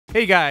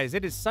Hey guys,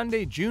 it is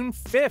Sunday, June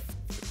 5th,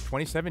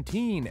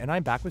 2017, and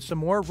I'm back with some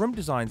more room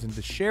designs, and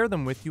to share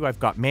them with you, I've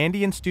got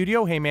Mandy in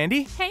studio. Hey,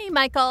 Mandy. Hey,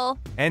 Michael.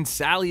 And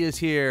Sally is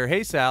here.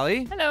 Hey,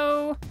 Sally.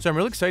 Hello. So I'm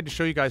really excited to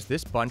show you guys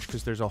this bunch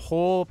because there's a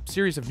whole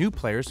series of new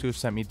players who have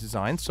sent me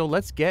designs, so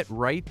let's get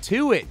right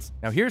to it.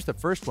 Now, here's the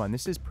first one.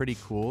 This is pretty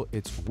cool.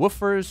 It's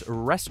Woofer's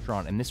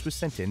Restaurant, and this was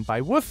sent in by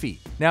Woofy.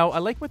 Now, I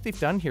like what they've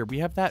done here. We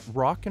have that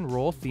rock and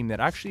roll theme that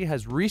actually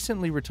has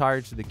recently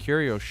retired to the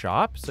curio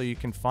shop, so you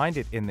can find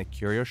it in the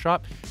curio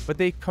shop, but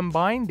they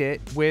combined it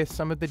with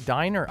some of the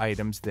diner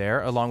items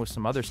there along with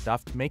some other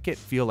stuff to make it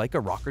feel like a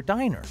rocker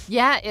diner.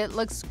 Yeah, it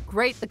looks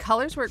great. The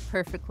colors work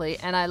perfectly,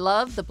 and I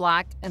love the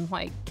black and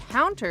white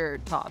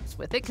countertops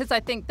with it because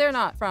I think they're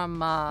not from...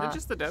 they're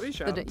just the Debbie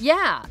shop.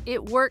 Yeah,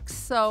 it works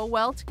so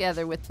well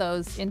together with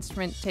those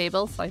instrument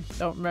tables. I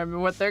don't remember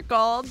what they're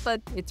called,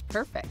 but it's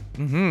perfect.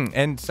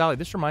 And Sally,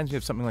 this reminds me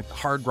of something like the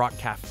Hard Rock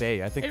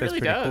Cafe. I think that's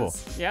really pretty cool.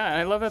 Yeah, and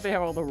I love that they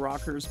have all the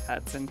rockers'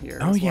 pets in here.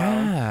 Oh, as well.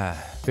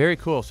 yeah. Very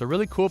cool. So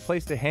really cool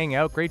place to hang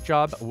out. Great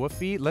job,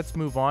 Woofy. Let's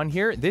move on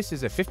here. This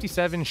is a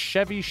 57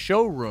 Chevy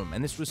showroom,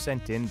 and this was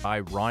sent in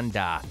by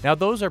Rhonda. Now,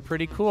 those are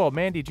pretty cool.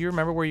 Mandy, do you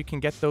remember where you can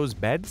get those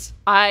beds?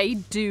 I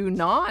do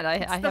not. I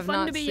have fun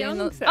not to be seen young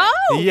those. set.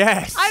 Oh!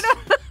 Yes. I don't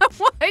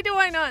Why do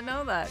I not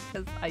know that?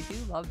 Because I do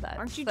love that.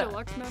 Aren't you So-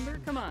 deluxe member?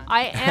 Come on.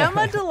 I am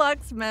a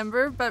deluxe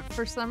member, but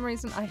for some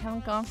reason I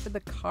haven't gone for the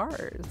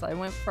cars. I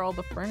went for all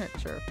the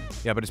furniture.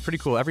 Yeah, but it's pretty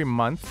cool. Every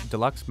month,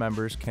 deluxe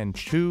members can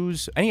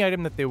choose any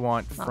item that they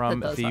want Not from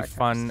that those the are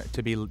Fun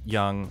to Be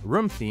Young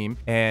room theme.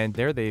 And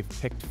there they've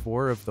picked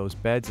 4 of those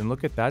beds. And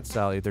look at that,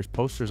 Sally. There's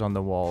posters on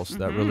the walls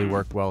that really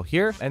work well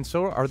here. And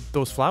so are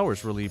those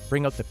flowers really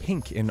bring out the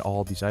pink in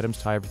all these items,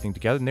 tie everything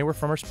together. And they were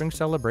from our spring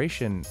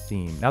celebration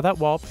theme. Now that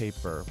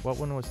wallpaper, what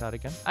one was that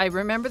again? I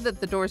remember that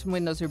the doors and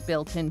windows are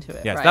built into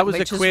it. Yes, right? that was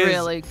which a quiz. Is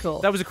really cool.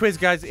 That was a quiz,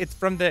 guys. It's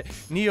from the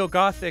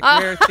Neo-Gothic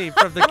rare theme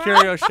from the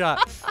curio shop.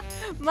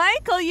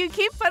 Michael, you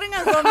keep putting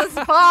us on the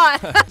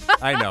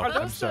spot. I know. Are I'm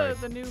those sorry.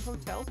 the new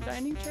hotel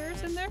dining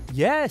chairs in there?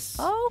 Yes.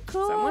 Oh,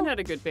 cool. Someone had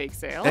a good bake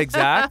sale.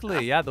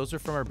 Exactly. Yeah, those are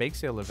from our bake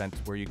sale event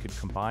where you could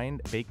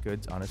combine baked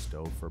goods on a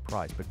stove for a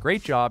prize. But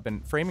great job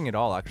and framing it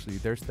all, actually.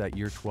 There's that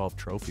year 12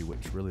 trophy,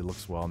 which really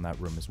looks well in that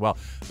room as well.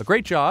 But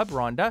great job,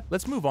 Rhonda.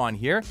 Let's move on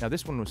here. Now,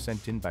 this one was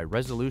sent in by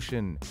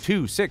Resolution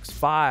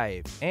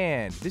 265,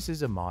 and this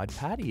is a mod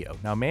patio.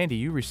 Now, Mandy,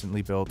 you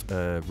recently built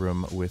a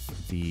room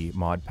with the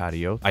mod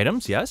patio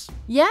items, yes?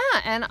 Yeah,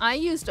 and I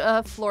used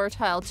a floor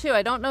tile too.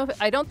 I don't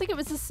think it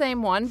was the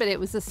same one, but it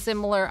was a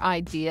similar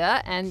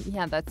idea. And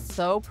yeah, that's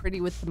so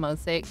pretty with the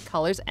mosaic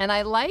colors. And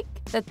I like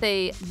that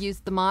they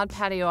used the mod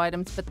patio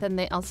items, but then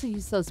they also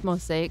use those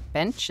mosaic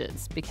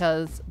benches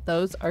because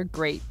those are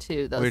great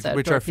too. Those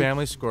Which are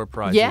family score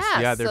prizes.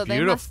 Yeah, they're so beautiful.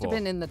 they must have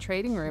been in the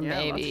trading room, Yeah,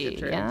 lots of maybe. good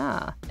trading.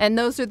 Yeah, and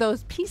those are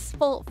those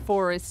peaceful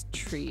forest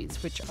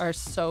trees, which are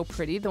so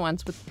pretty. The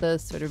ones with the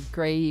sort of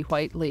gray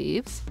white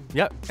leaves.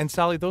 Yep. And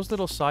Sally, those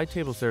little side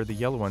tables there, the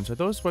yellow ones, are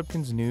those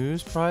Webkinz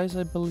News prize,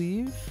 I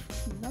believe?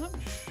 Not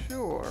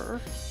sure.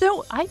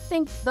 So I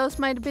think those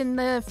might have been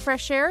the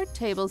fresh air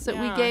tables that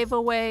we Yeah. gave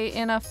away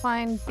in a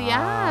fine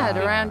ad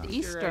around You're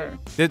Easter.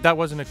 right. That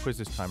wasn't a quiz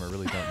this time. I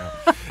really don't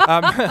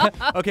know.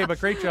 Okay, but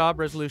great job,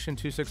 Resolution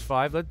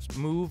 265. Let's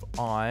move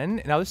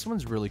on. Now, this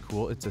one's really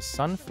cool. It's a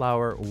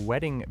sunflower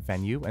wedding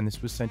venue, and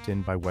this was sent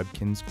in by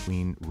Webkinz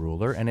Queen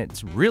Ruler. And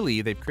it's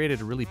really, they've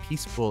created a really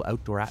peaceful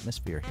outdoor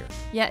atmosphere here.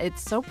 Yeah,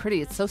 it's so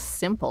pretty. It's so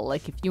simple.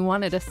 Like if you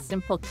wanted a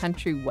simple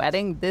country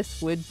wedding,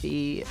 this would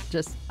be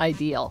just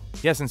ideal.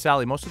 Yes, and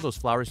Sally, most of those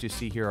flowers you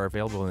see here are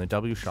available in the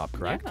W shop,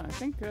 correct? Yeah, I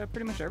think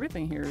pretty much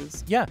everything here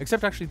is. Yeah,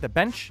 except actually the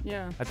bench.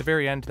 Yeah. At the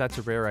very end, that's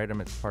a rare item.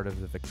 It's part of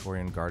the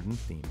Victorian garden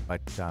theme.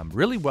 But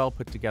really well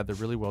put together,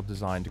 really well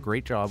designed.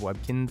 Great job,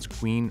 Webkinz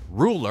Queen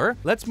Ruler.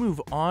 Let's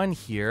move on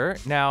here.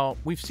 Now,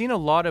 we've seen a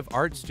lot of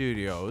art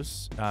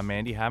studios,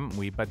 Mandy, haven't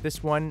we? But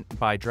this one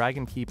by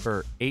Dragon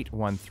Keeper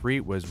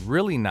 813 was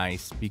really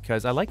nice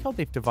because I like how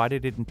they've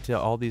divided it into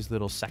all these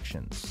little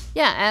sections.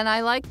 Yeah, and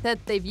I like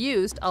that they've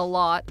used a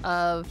lot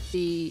of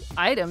the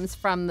items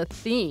from the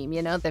theme.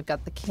 You know, they've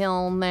got the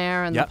kiln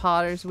there and Yep. the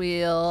potter's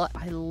wheel.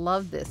 I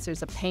love this.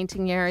 There's a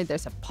painting area,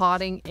 there's a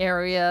potting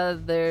area,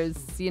 there's,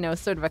 you know,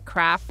 sort of a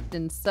craft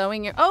and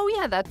sewing area. Oh,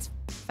 yeah, that's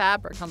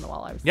fabric on the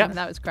wall. I was Yep. thinking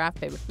that was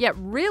craft paper. Yeah,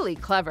 really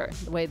clever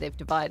the way they've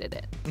divided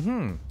it.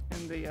 Mm-hmm.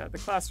 And the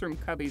classroom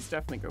cubbies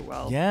definitely go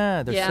well.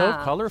 Yeah, they're so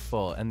Yeah.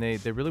 colorful, and they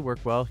really work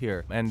well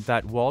here. And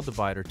that wall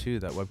divider, too,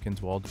 that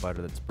Webkinz wall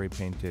divider that's spray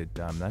painted,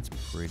 that's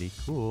pretty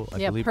cool. I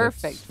Yeah, believe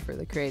perfect that's- for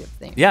the creative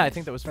thing. Yeah, I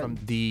think that was from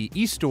the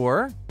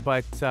e-store,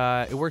 but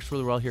it works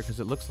really well here because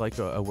it looks like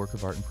a work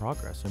of art in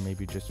progress, or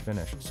maybe just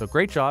finished. So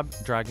great job,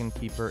 Dragon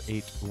Keeper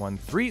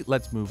 813.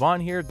 Let's move on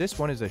here. This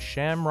one is a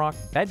shamrock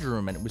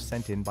bedroom, and it was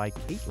sent in by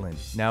Caitlin.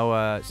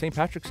 Now, St.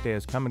 Patrick's Day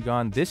has come and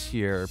gone this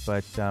year,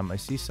 but I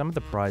see some of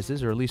the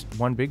prizes, or at least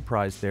one big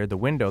prize there, the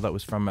window that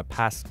was from a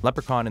past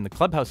Leprechaun in the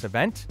Clubhouse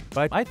event.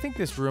 But I think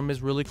this room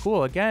is really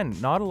cool. Again,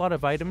 not a lot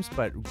of items,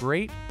 but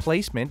great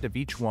placement of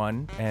each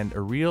one and a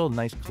real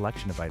nice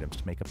collection of items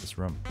to make up this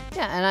room.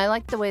 Yeah, and I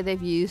like the way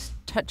they've used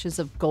touches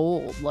of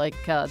gold, like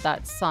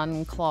that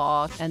sun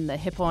clock and the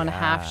hippo and a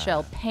half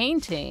shell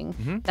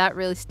painting. That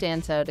really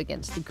stands out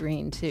against the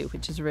green too,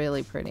 which is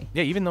really pretty.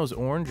 Yeah, even those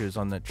oranges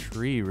on the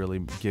tree really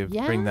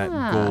bring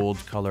that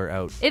gold color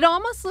out. It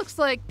almost looks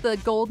like the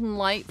golden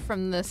light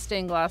from the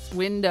stained glass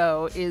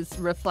window is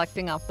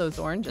reflecting off those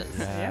oranges.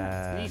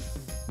 Yeah, it's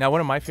neat. Now,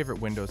 one of my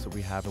favorite windows that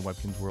we have in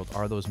Webkinz World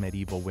are those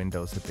medieval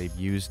windows that they've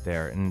used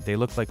there. And they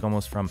look like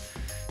almost from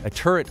a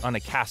turret on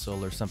a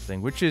castle or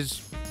something, which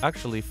is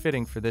actually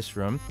fitting for this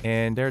room.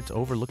 And there it's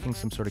overlooking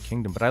some sort of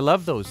kingdom. But I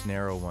love those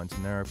narrow ones.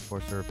 And they're, of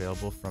course, are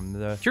available from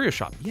the curio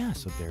shop. Yeah,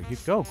 so there you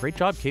go. Great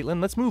job,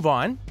 Caitlin. Let's move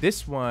on.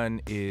 This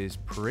one is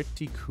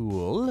pretty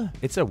cool.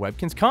 It's a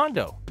Webkinz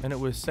condo. And it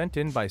was sent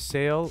in by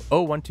Sale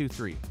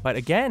 0123. But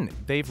again,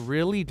 they've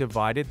really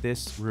divided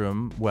this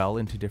room well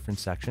into different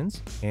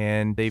sections.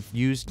 And they've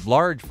used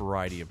large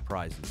variety of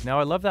prizes. Now,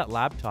 I love that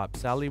laptop.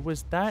 Sally,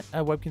 was that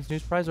a Webkinz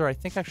News prize, or I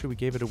think actually we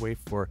gave it away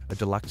for a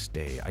deluxe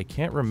day? I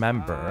can't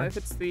remember. If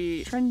it's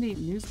the trendy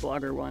news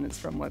blogger one, it's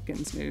from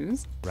Webkinz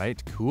News.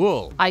 Right,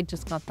 cool. I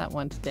just got that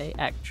one today,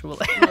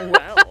 actually. Oh,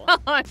 well.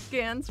 On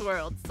Gans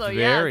World. So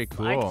Very yes,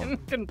 cool. I can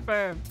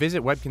confirm.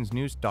 Visit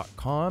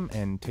webkinznews.com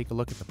and take a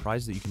look at the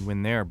prize that you can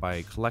win there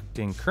by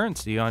collecting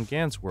currency on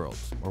Gans World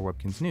or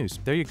Webkinz News.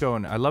 There you go.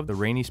 And I love the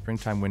rainy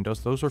springtime windows.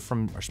 Those are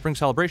from our spring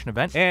celebration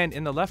event. And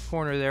in the left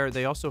corner there,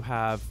 they also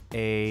have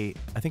I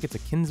think it's a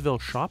Kinsville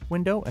shop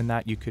window, and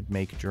that you could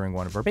make during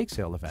one of our bake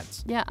sale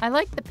events. Yeah, I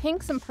like the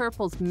pinks and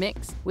purples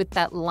mixed with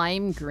that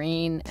lime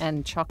green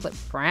and chocolate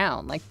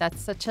brown. Like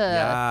that's such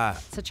a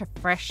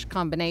fresh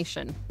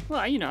combination. Well,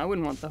 I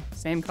wouldn't want the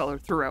same color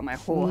throughout my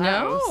whole No,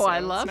 house. So I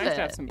love it's nice it.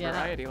 to have some Yeah.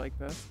 variety like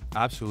this.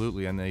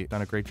 Absolutely, and they've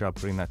done a great job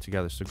putting that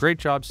together. So great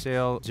job,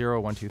 Sale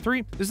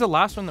 0123. This is the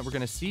last one that we're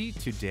going to see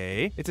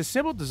today. It's a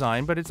simple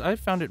design, but I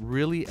found it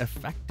really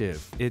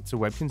effective. It's a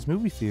Webkinz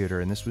movie theater,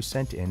 and this was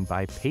sent in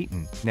by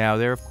Peyton. Now,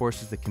 there, of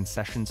course, is the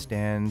concession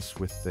stands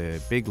with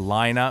the big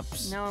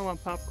lineups. Now I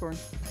want popcorn.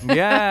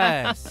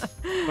 Yes.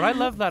 But I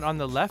love that on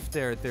the left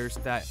there's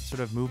that sort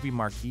of movie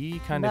marquee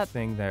kind of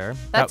thing there.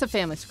 That's a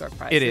family score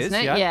prize, It isn't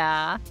is, it?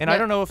 yeah. And I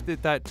don't know if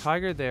that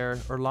tiger there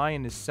or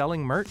lion is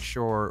selling merch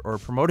or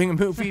promoting a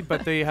movie,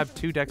 but they have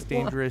two Dex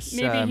Dangerous.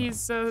 Maybe he's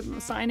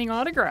signing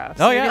autographs.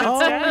 Oh, Maybe yeah. that's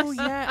Dex. Oh,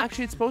 yeah.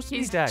 Actually, it's supposed to be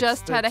He's Dex.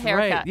 just had a That's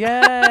haircut. Right.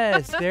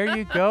 Yes. There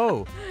you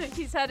go.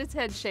 He's had his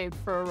head shaved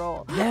for a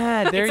role.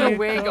 Yeah, there It's you a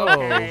wig, go.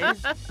 okay.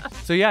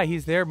 So yeah,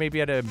 he's there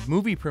maybe at a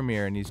movie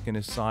premiere, and he's going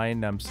to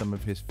sign some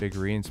of his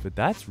figurines, but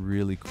that's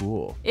really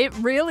cool. It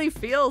really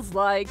feels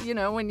like,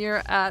 when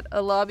you're at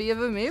a lobby of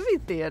a movie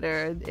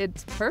theater.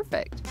 It's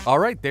perfect. All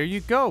right, there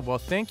you go. Well,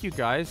 thank you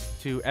guys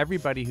to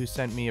everybody who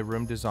sent me a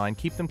room design.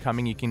 Keep them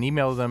coming. You can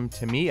email them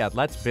to me at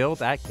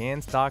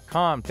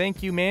letsbuild@gans.com.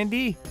 Thank you,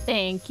 Mandy.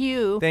 Thank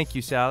you. Thank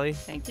you, Sally.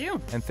 Thank you.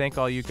 And thank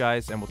all you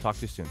guys, and we'll talk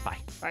to you soon. Bye.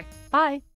 Bye. Bye.